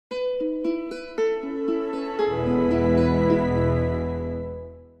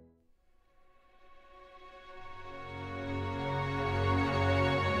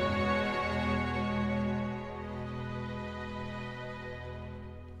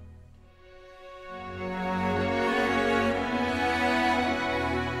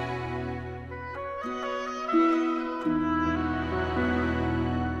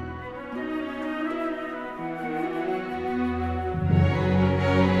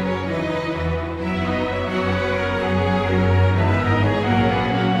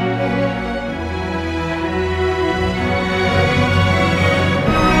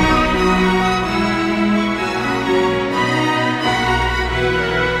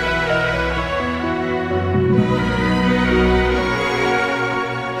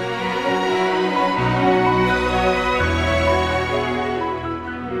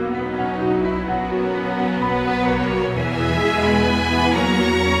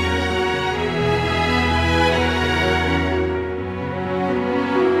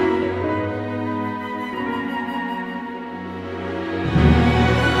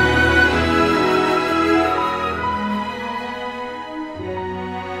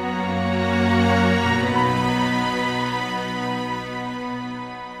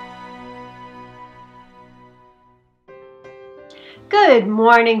Good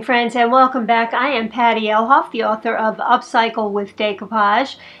morning, friends, and welcome back. I am Patty Elhoff, the author of Upcycle with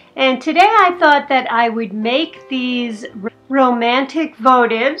Decoupage, and today I thought that I would make these romantic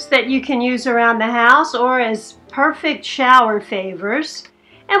votives that you can use around the house or as perfect shower favors.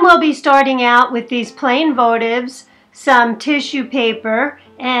 And we'll be starting out with these plain votives, some tissue paper,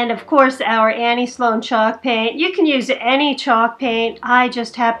 and of course our Sloan chalk paint. You can use any chalk paint. I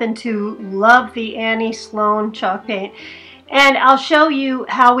just happen to love the Sloan chalk paint. And I'll show you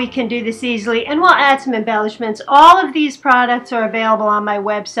how we can do this easily, and we'll add some embellishments. All of these products are available on my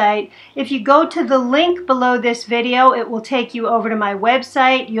website. If you go to the link below this video, it will take you over to my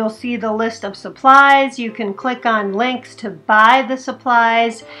website. You'll see the list of supplies. You can click on links to buy the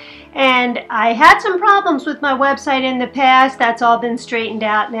supplies. And I had some problems with my website in the past. That's all been straightened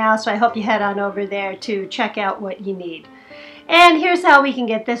out now, so I hope you head on over there to check out what you need. And here's how we can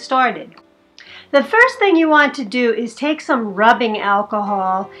get this started. The first thing you want to do is take some rubbing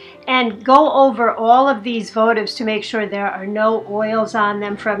alcohol and go over all of these votives to make sure there are no oils on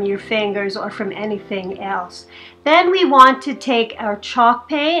them from your fingers or from anything else. Then we want to take our chalk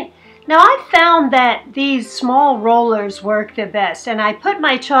paint. Now I found that these small rollers work the best, and I put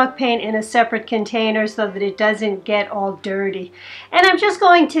my chalk paint in a separate container so that it doesn't get all dirty. And I'm just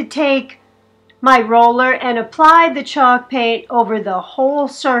going to take my roller and apply the chalk paint over the whole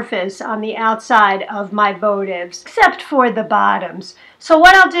surface on the outside of my votives, except for the bottoms. So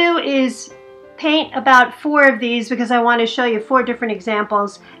what I'll do is paint about 4 of these because I want to show you 4 different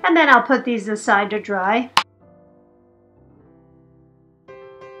examples, and then I'll put these aside to dry.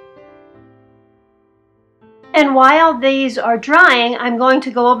 And while these are drying, I'm going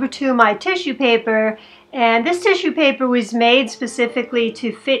to go over to my tissue paper. And this tissue paper was made specifically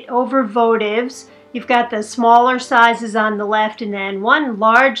to fit over votives. You've got the smaller sizes on the left and then one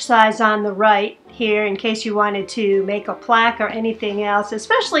large size on the right here in case you wanted to make a plaque or anything else,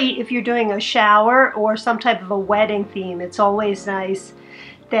 especially if you're doing a shower or some type of a wedding theme. It's always nice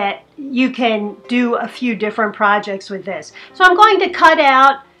that you can do a few different projects with this. So I'm going to cut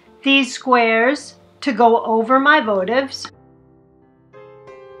out these squares to go over my votives.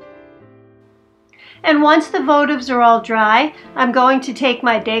 And once the votives are all dry, I'm going to take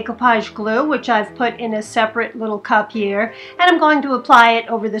my decoupage glue, which I've put in a separate little cup here, and I'm going to apply it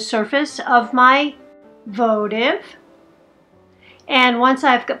over the surface of my votive. And once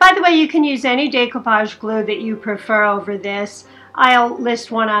I've got, by the way, you can use any decoupage glue that you prefer over this. I'll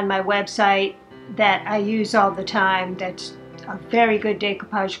list one on my website that I use all the time. That's a very good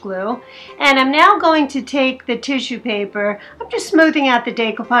decoupage glue. And I'm now going to take the tissue paper. I'm just smoothing out the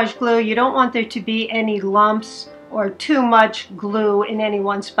decoupage glue. You don't want there to be any lumps or too much glue in any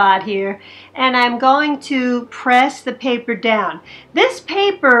one spot here. And I'm going to press the paper down. This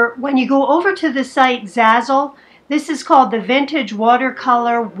paper, when you go over to the site Zazzle, this is called the Vintage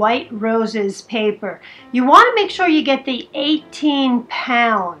Watercolor White Roses paper. You want to make sure you get the 18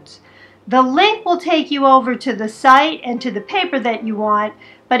 pounds. The link will take you over to the site and to the paper that you want,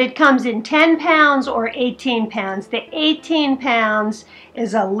 but it comes in 10 pounds or 18 pounds. The 18 pounds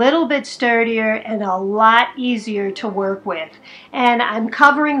is a little bit sturdier and a lot easier to work with. And I'm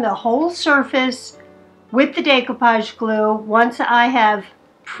covering the whole surface with the decoupage glue once I have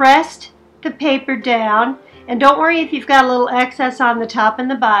pressed the paper down. And don't worry if you've got a little excess on the top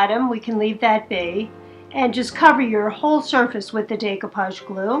and the bottom, we can leave that be. And just cover your whole surface with the decoupage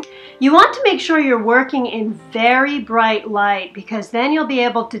glue. You want to make sure you're working in very bright light because then you'll be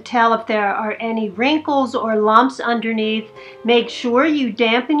able to tell if there are any wrinkles or lumps underneath. Make sure you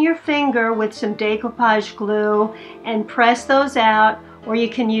dampen your finger with some decoupage glue and press those out, or you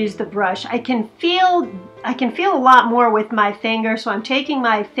can use the brush. I can feel a lot more with my finger, so I'm taking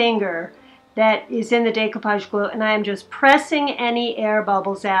my finger that is in the decoupage glue and I am just pressing any air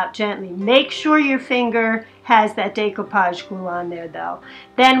bubbles out gently. Make sure your finger has that decoupage glue on there though.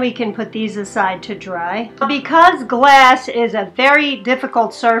 Then we can put these aside to dry. Because glass is a very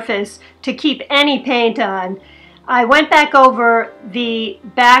difficult surface to keep any paint on, I went back over the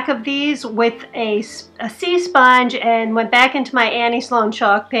back of these with a sea sponge and went back into my Sloan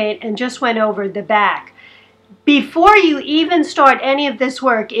chalk paint and just went over the back. Before you even start any of this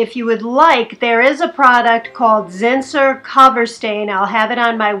work, if you would like, there is a product called Zinsser Cover Stain. I'll have it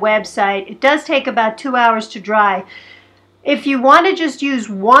on my website. It does take about 2 hours to dry. If you want to just use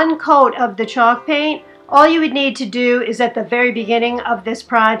one coat of the chalk paint, all you would need to do is at the very beginning of this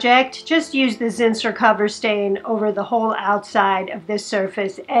project, just use the Zinsser Cover Stain over the whole outside of this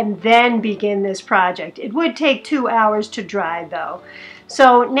surface and then begin this project. It would take 2 hours to dry though.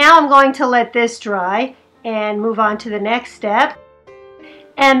 So now I'm going to let this dry and move on to the next step.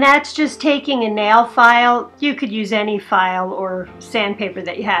 And that's just taking a nail file. You could use any file or sandpaper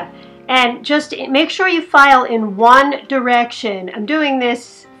that you have. And just make sure you file in one direction. I'm doing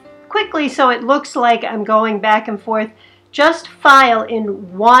this quickly so it looks like I'm going back and forth. Just file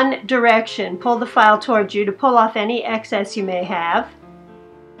in one direction. Pull the file towards you to pull off any excess you may have.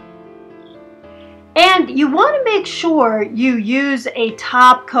 And you want to make sure you use a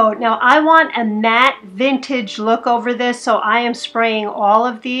top coat. Now I want a matte vintage look over this, so I am spraying all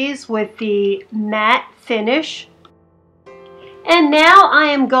of these with the matte finish. And now I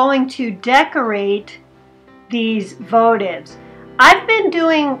am going to decorate these votives. I've been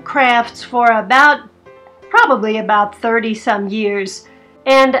doing crafts for probably about 30 some years,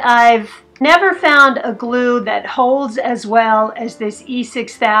 and I've never found a glue that holds as well as this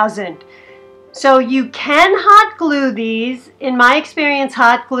E6000. So you can hot glue these. In my experience,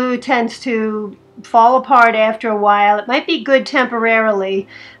 hot glue tends to fall apart after a while. It might be good temporarily,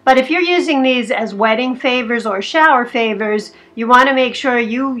 but if you're using these as wedding favors or shower favors, you want to make sure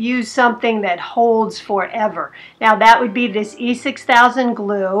you use something that holds forever. Now that would be this E6000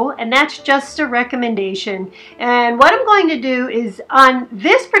 glue, and that's just a recommendation. And what I'm going to do is on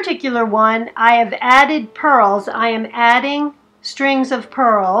this particular one, I have added pearls. I am adding strings of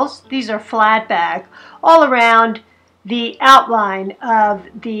pearls. These are flat back all around the outline of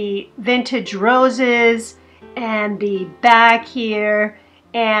the vintage roses and the back here,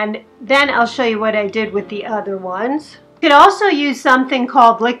 and then I'll show you what I did with the other ones. You could also use something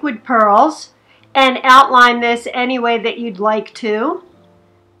called liquid pearls and outline this any way that you'd like to.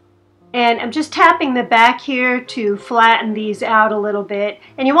 And I'm just tapping the back here to flatten these out a little bit.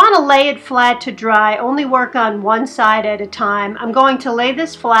 And you want to lay it flat to dry. Only work on one side at a time. I'm going to lay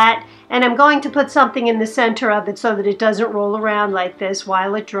this flat, and I'm going to put something in the center of it so that it doesn't roll around like this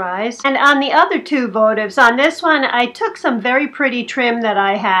while it dries. And on the other two votives, on this one, I took some very pretty trim that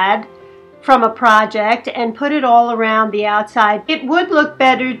I had from a project and put it all around the outside. It would look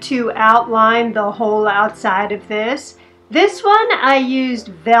better to outline the whole outside of this. This one I used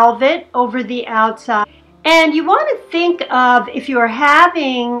velvet over the outside. And you want to think of, if you're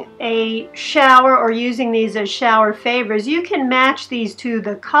having a shower or using these as shower favors, you can match these to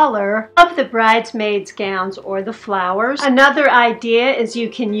the color of the bridesmaids' gowns or the flowers. Another idea is you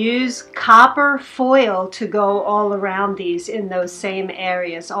can use copper foil to go all around these in those same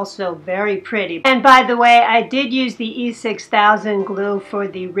areas. Also very pretty. And by the way, I did use the E6000 glue for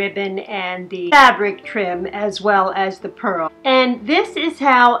the ribbon and the fabric trim as well as the pearl. And this is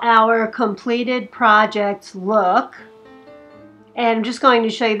how our completed project look. And I'm just going to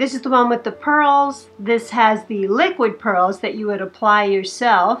show you, this is the one with the pearls. This has the liquid pearls that you would apply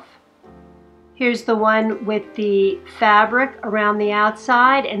yourself. Here's the one with the fabric around the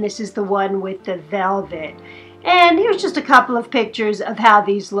outside, and this is the one with the velvet. And here's just a couple of pictures of how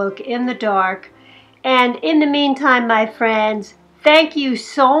these look in the dark. And in the meantime, my friends, thank you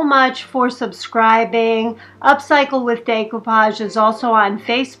so much for subscribing. Upcycle with Decoupage is also on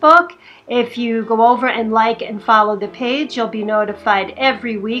Facebook. If you go over and like and follow the page, you'll be notified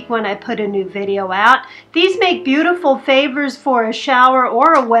every week when I put a new video out. These make beautiful favors for a shower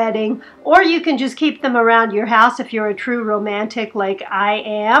or a wedding, or you can just keep them around your house if you're a true romantic like I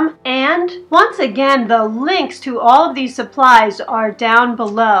am. And once again, the links to all of these supplies are down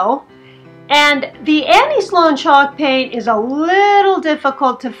below. And the Sloan chalk paint is a little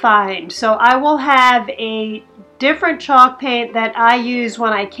difficult to find, so I will have a different chalk paint that I use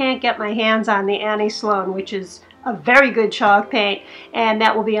when I can't get my hands on the Sloan, which is a very good chalk paint, and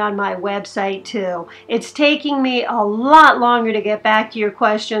that will be on my website too. It's taking me a lot longer to get back to your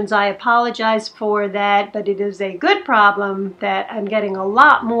questions. I apologize for that, but it is a good problem that I'm getting a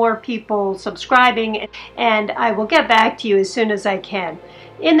lot more people subscribing, and I will get back to you as soon as I can.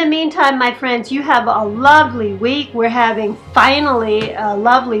 In the meantime, my friends, you have a lovely week. We're having finally a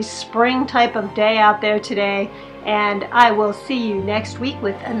lovely spring type of day out there today, and I will see you next week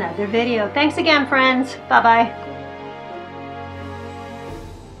with another video. Thanks again, friends. Bye-bye.